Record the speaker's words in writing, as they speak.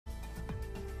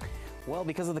Well,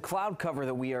 because of the cloud cover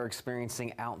that we are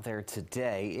experiencing out there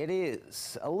today, it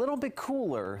is a little bit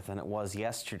cooler than it was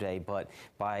yesterday, but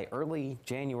by early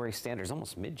January standards,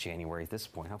 almost mid-January at this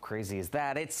point, how crazy is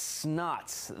that? It's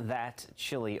not that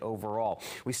chilly overall.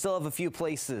 We still have a few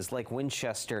places like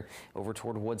Winchester over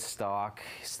toward Woodstock,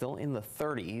 still in the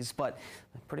 30s, but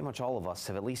pretty much all of us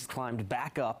have at least climbed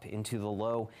back up into the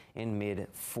low and mid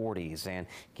 40s. And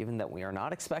given that we are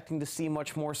not expecting to see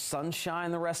much more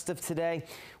sunshine the rest of today,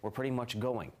 we're pretty much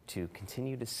going to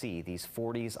continue to see these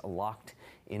 40s locked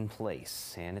in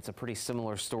place. And it's a pretty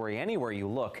similar story anywhere you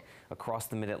look across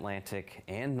the mid-Atlantic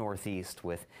and Northeast,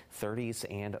 with 30s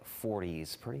and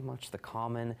 40s, pretty much the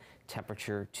common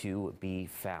temperature to be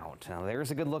found. Now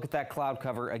there's a good look at that cloud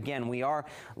cover. Again, we are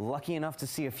lucky enough to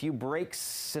see a few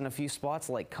breaks in a few spots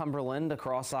like Cumberland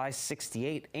across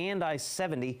I-68 and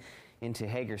I-70 into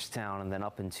Hagerstown and then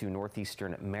up into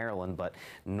northeastern Maryland, but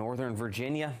northern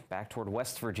Virginia back toward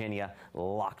West Virginia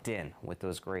locked in with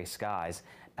those gray skies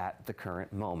at the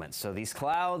current moment. So these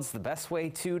clouds, the best way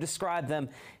to describe them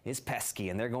is pesky,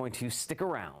 and they're going to stick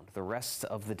around the rest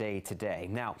of the day today.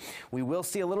 Now, we will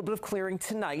see a little bit of clearing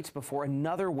tonight before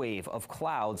another wave of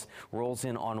clouds rolls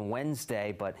in on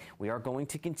Wednesday, but we are going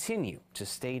to continue to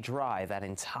stay dry that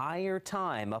entire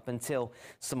time up until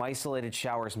some isolated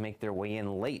showers make their way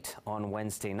in late on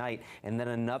Wednesday night, and then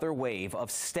another wave of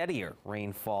steadier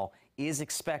rainfall is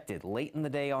expected late in the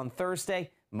day on Thursday,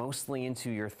 mostly into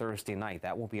your Thursday night.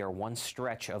 That will be our one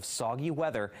stretch of soggy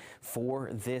weather for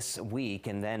this week,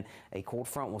 and then a cold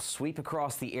front will sweep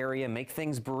across the area, make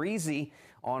things breezy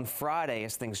on Friday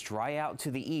as things dry out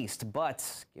to the east.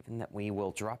 But given that we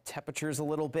will drop temperatures a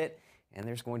little bit and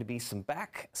there's going to be some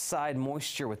backside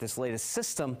moisture with this latest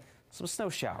system, some snow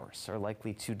showers are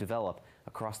likely to develop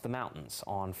across the mountains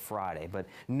on Friday, but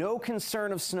no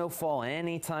concern of snowfall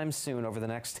anytime soon over the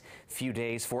next few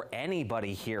days for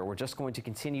anybody here. We're just going to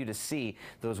continue to see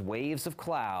those waves of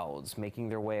clouds making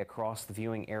their way across the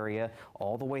viewing area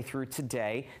all the way through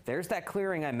today. There's that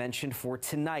clearing I mentioned for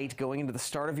tonight. Going into the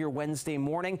start of your Wednesday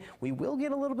morning, we will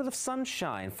get a little bit of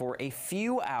sunshine for a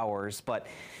few hours, but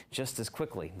just as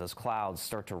quickly those clouds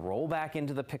start to roll back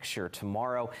into the picture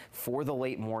tomorrow for the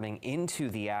late morning into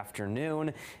the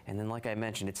afternoon. And then, like I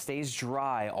mentioned, it stays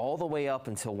dry all the way up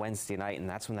until Wednesday night, and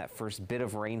that's when that first bit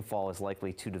of rainfall is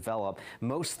likely to develop,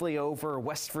 mostly over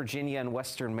West Virginia and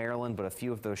western Maryland, but a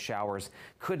few of those showers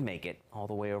could make it all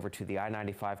the way over to the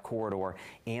I-95 corridor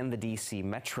and the DC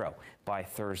Metro by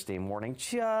Thursday morning.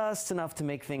 Just enough to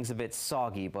make things a bit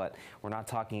soggy, but we're not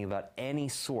talking about any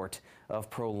sort of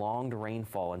prolonged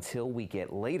rainfall until we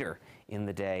get later in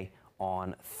the day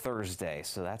on Thursday.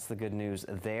 So that's the good news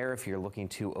there if you're looking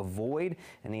to avoid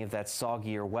any of that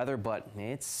soggier weather, but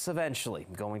it's eventually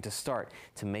going to start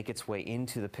to make its way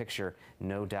into the picture,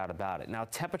 no doubt about it. Now,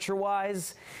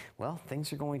 temperature-wise, well,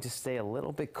 things are going to stay a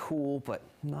little bit cool, but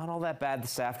not all that bad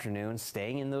this afternoon,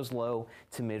 staying in those low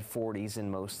to mid 40s in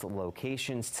most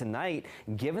locations. Tonight,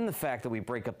 given the fact that we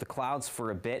break up the clouds for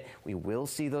a bit, we will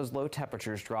see those low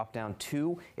temperatures drop down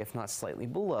to, if not slightly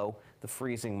below, the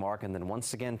freezing mark. And then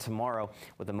once again tomorrow,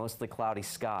 with a mostly cloudy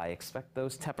sky, expect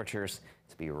those temperatures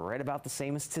to be right about the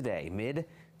same as today, mid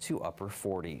to upper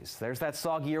 40s. There's that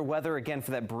soggier weather again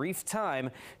for that brief time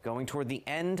going toward the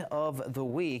end of the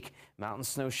week. Mountain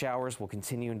snow showers will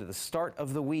continue into the start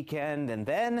of the weekend, and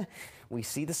then we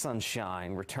see the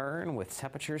sunshine return with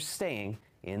temperatures staying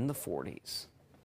in the 40s.